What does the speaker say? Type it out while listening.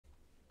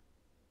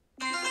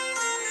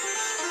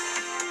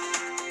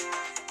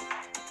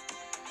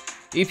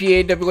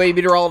EPAWA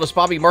meteorologist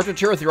Bobby Martin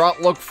here with your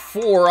outlook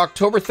for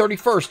October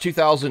 31st,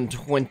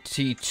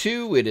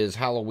 2022. It is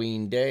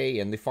Halloween Day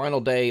and the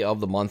final day of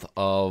the month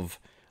of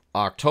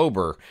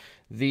October.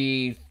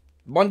 The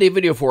Monday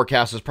video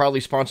forecast is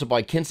proudly sponsored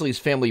by Kinsley's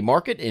Family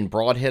Market in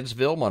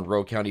Broadheadsville,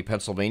 Monroe County,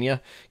 Pennsylvania.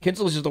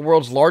 Kinsley's is the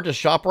world's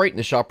largest ShopRite, and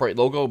the ShopRite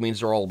logo means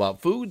they're all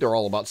about food, they're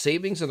all about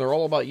savings, and they're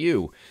all about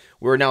you.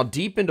 We're now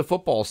deep into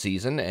football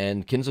season,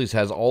 and Kinsley's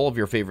has all of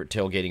your favorite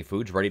tailgating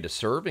foods ready to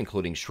serve,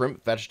 including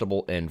shrimp,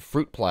 vegetable, and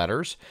fruit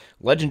platters,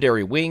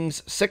 legendary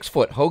wings,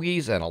 6-foot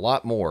hoagies, and a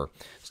lot more.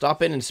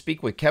 Stop in and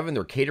speak with Kevin,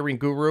 their catering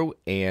guru,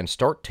 and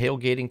start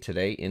tailgating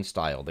today in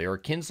style. They are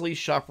Kinsley's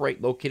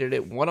ShopRite, located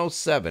at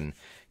 107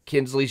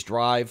 Kinsley's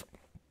Drive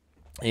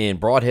in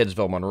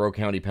Broadheadsville, Monroe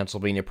County,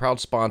 Pennsylvania, proud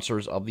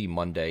sponsors of the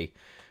Monday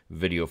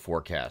video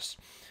forecast.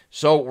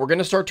 So we're going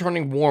to start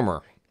turning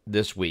warmer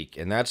this week,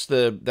 and that's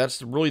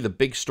really the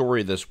big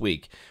story this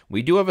week.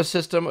 We do have a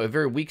system, a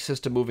very weak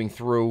system moving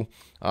through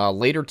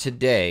later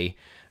today.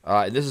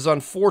 This is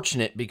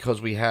unfortunate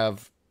because we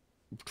have,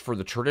 for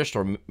the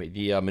traditional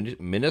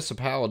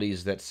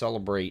municipalities that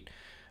celebrate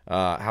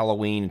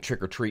Halloween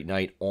trick-or-treat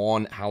night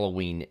on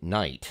Halloween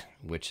night,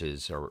 which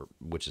is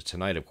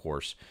tonight, of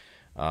course,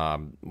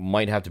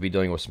 might have to be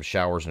dealing with some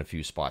showers in a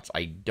few spots.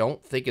 I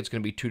don't think it's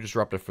going to be too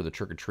disruptive for the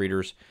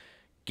trick-or-treaters.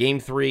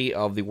 Game 3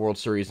 of the World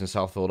Series in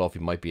South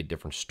Philadelphia might be a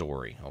different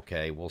story,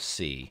 okay? We'll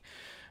see.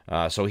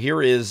 So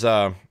here is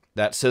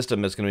that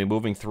system that's going to be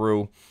moving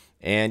through,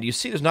 and you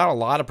see there's not a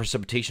lot of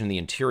precipitation in the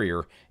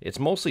interior. It's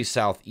mostly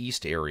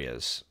southeast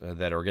areas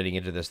that are getting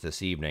into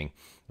this evening.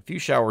 A few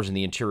showers in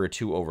the interior,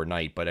 too,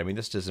 overnight, but, I mean,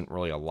 this isn't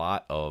really a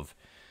lot of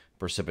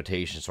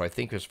precipitation. So I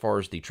think as far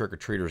as the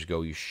trick-or-treaters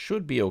go, you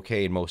should be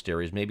okay in most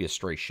areas, maybe a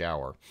stray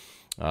shower.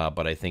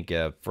 But I think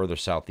further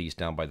southeast,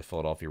 down by the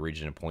Philadelphia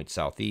region and point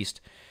southeast,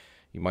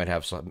 you might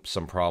have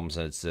some problems,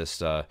 and it's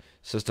this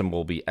system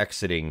will be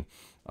exiting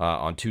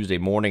on Tuesday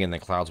morning, and the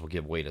clouds will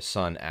give way to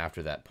sun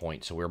after that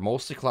point. So we're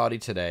mostly cloudy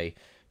today.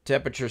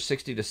 Temperature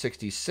 60 to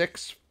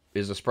 66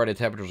 is the spread of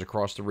temperatures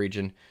across the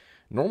region.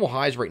 Normal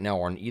highs right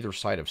now are on either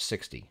side of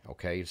 60,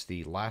 okay? It's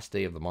the last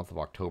day of the month of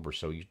October,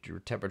 so your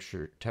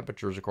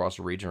temperatures across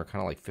the region are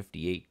kind of like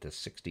 58 to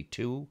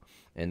 62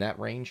 in that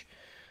range.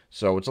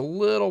 So it's a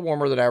little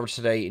warmer than average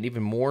today, and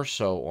even more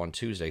so on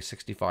Tuesday.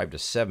 65 to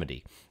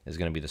 70 is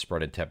going to be the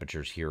spread in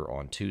temperatures here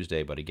on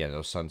Tuesday. But again,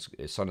 the sun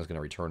is going to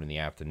return in the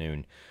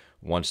afternoon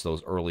once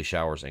those early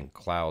showers and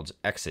clouds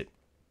exit.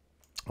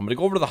 I'm going to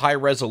go over to the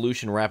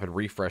high-resolution rapid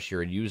refresh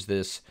here and use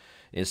this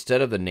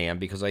instead of the NAM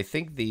because I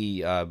think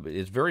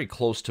it's very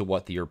close to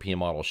what the European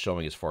model is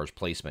showing as far as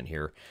placement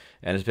here,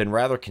 and it's been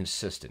rather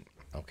consistent.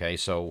 Okay,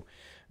 so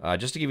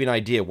just to give you an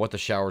idea of what the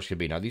showers could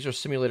be. Now, these are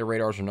simulated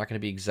radars. They're not going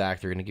to be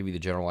exact. They're going to give you the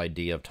general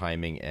idea of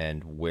timing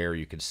and where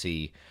you could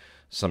see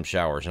some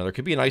showers. Now, there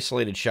could be an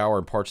isolated shower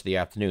in parts of the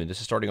afternoon. This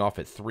is starting off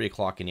at 3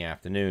 o'clock in the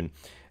afternoon.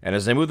 And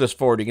as I move this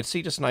forward, you can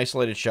see just an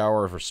isolated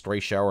shower or a stray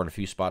shower in a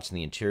few spots in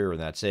the interior, and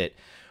that's it.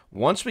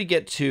 Once we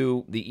get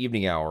to the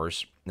evening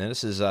hours, and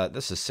this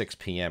is 6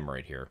 p.m.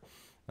 right here,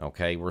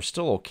 okay, we're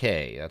still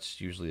okay. That's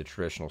usually the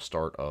traditional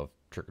start of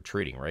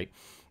trick-or-treating, right?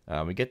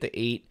 We get to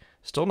 8.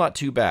 Still not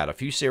too bad. A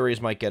few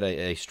areas might get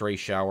a stray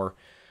shower.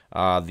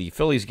 The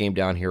Phillies game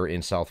down here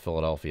in South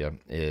Philadelphia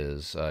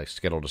is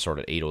scheduled to start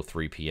at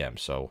 8:03 p.m.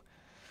 So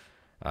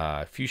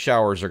a few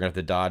showers are going to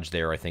have to dodge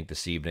there, I think,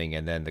 this evening,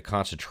 and then the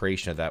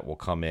concentration of that will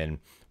come in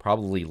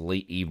probably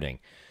late evening.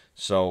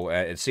 So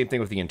same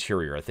thing with the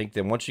interior. I think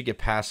that once you get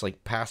past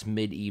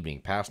mid-evening,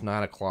 past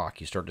 9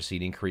 o'clock, you start to see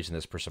an increase in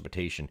this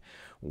precipitation.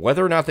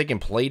 Whether or not they can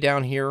play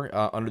down here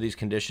under these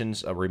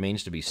conditions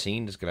remains to be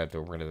seen. We're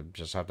going to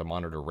just have to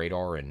monitor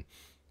radar and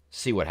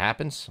see what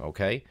happens.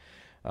 Okay,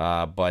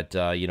 but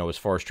as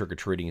far as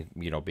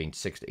trick-or-treating, being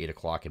 6 to 8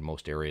 o'clock in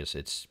most areas,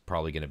 it's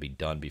probably going to be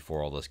done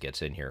before all this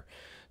gets in here.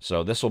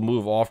 So this will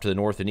move off to the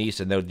north and east,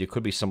 and there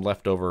could be some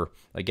leftover,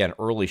 again,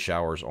 early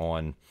showers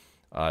on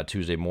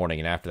Tuesday morning,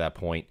 and after that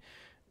point,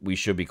 we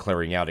should be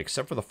clearing out,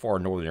 except for the far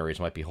northern areas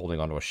might be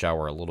holding onto a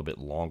shower a little bit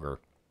longer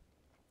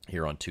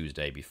here on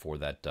Tuesday before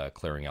that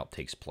clearing out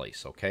takes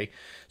place, okay?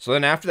 So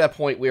then after that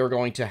point, we are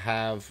going to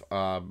have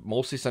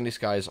mostly sunny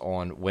skies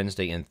on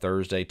Wednesday and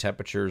Thursday.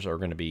 Temperatures are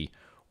going to be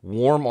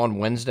warm on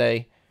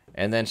Wednesday,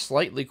 and then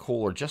slightly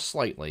cooler, just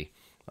slightly,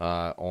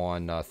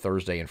 on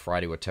Thursday and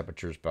Friday with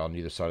temperatures about on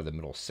either side of the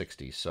middle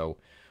 60s. So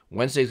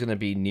Wednesday is going to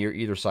be near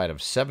either side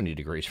of 70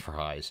 degrees for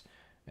highs.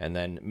 And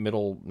then mid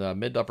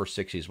to upper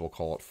 60s, we'll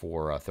call it,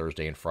 for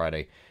Thursday and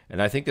Friday.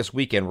 And I think this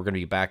weekend we're going to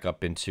be back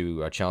up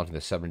into challenging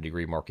the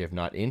 70-degree mark, if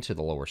not into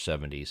the lower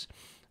 70s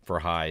for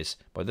highs.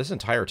 But this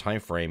entire time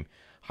frame,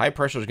 high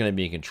pressure is going to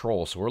be in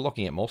control. So we're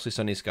looking at mostly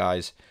sunny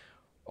skies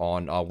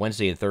on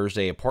Wednesday and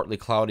Thursday, a partly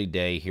cloudy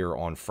day here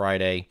on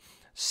Friday.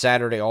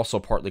 Saturday also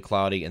partly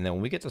cloudy. And then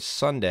when we get to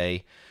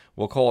Sunday,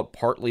 we'll call it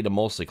partly to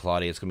mostly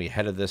cloudy. It's going to be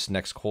ahead of this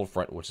next cold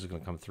front, which is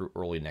going to come through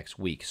early next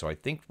week. So I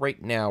think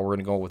right now we're going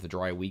to go with a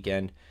dry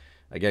weekend.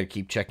 Again,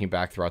 keep checking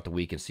back throughout the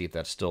week and see if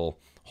that still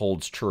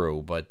holds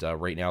true. But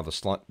right now,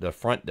 the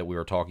front that we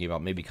were talking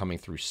about maybe coming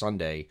through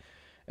Sunday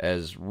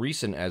as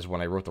recent as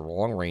when I wrote the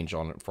long range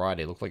on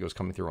Friday. It looked like it was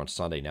coming through on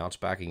Sunday. Now it's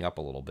backing up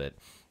a little bit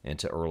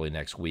into early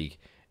next week.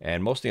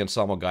 And most of the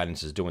ensemble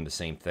guidance is doing the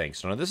same thing.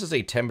 So now this is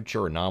a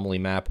temperature anomaly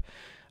map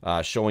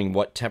showing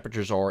what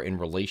temperatures are in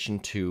relation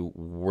to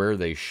where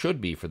they should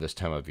be for this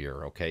time of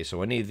year. Okay,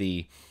 so any of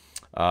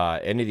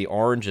the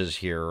oranges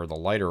here, or the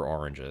lighter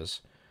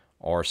oranges,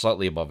 are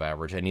slightly above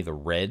average. Any of the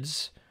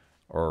reds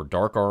or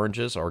dark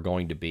oranges are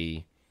going to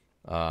be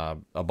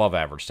above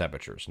average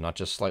temperatures, not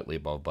just slightly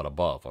above, but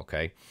above.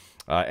 Okay,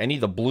 any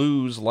of the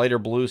blues, lighter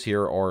blues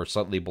here, are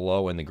slightly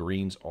below, and the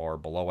greens are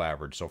below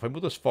average. So if I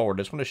move this forward,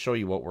 I just want to show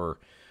you what we're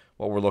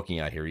looking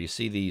at here. You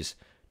see these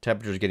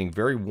temperatures getting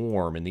very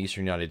warm in the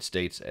eastern United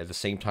States at the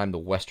same time the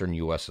western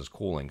U.S. is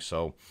cooling.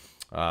 So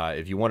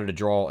if you wanted to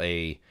draw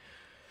a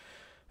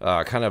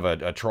kind of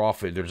a trough,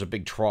 there's a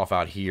big trough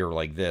out here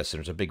like this, and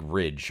there's a big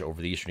ridge over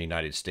the eastern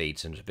United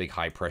States, and there's a big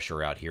high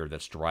pressure out here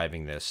that's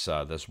driving this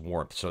this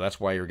warmth. So that's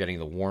why you're getting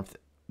the warmth.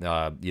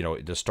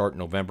 To start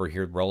November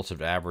here, relative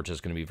to average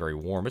is going to be very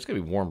warm. It's going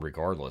to be warm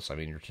regardless. I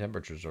mean, your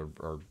temperatures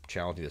are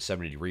challenging the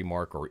 70-degree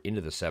mark or into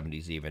the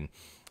 70s even,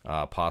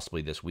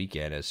 possibly this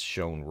weekend, as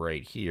shown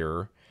right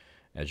here,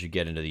 as you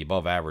get into the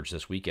above average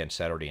this weekend,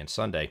 Saturday and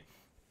Sunday.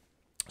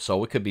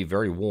 So it could be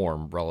very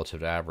warm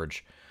relative to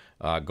average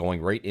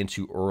going right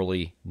into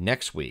early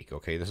next week.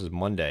 Okay, this is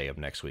Monday of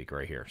next week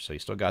right here. So you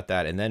still got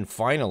that. And then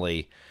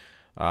finally,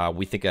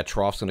 we think that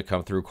trough's going to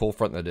come through. Cold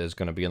front that is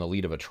going to be in the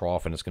lead of a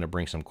trough, and it's going to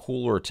bring some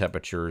cooler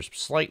temperatures,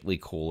 slightly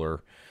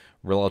cooler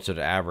relative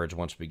to average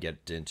once we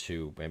get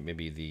into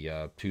maybe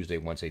the Tuesday,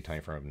 Wednesday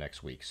timeframe of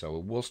next week. So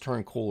it will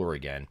turn cooler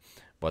again,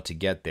 but to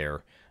get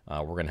there,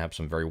 we're going to have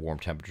some very warm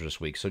temperatures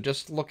this week. So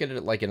just look at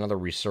it like another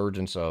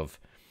resurgence of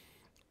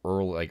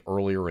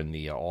earlier in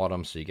the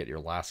autumn, so you get your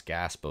last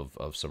gasp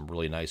of some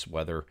really nice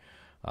weather,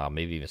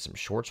 maybe even some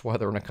shorts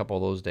weather in a couple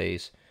of those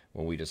days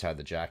when we just had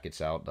the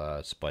jackets out,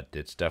 but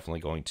it's definitely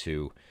going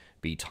to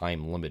be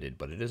time limited,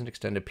 but it is an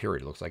extended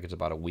period. It looks like it's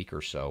about a week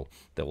or so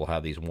that we'll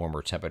have these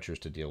warmer temperatures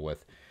to deal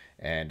with,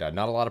 and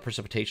not a lot of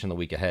precipitation the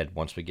week ahead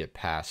once we get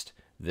past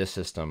this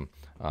system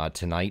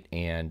tonight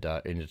and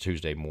into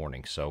Tuesday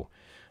morning. So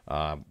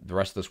the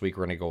rest of this week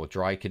we're going to go with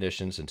dry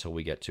conditions until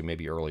we get to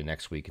maybe early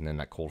next week, and then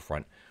that cold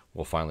front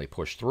will finally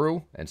push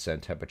through and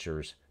send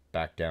temperatures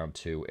back down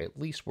to at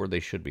least where they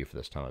should be for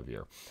this time of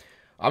year.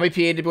 I'm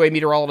EPAWA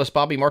meteorologist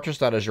Bobby Marchus.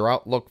 That is your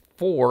outlook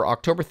for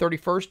October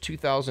 31st,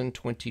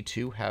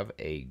 2022. Have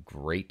a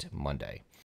great Monday.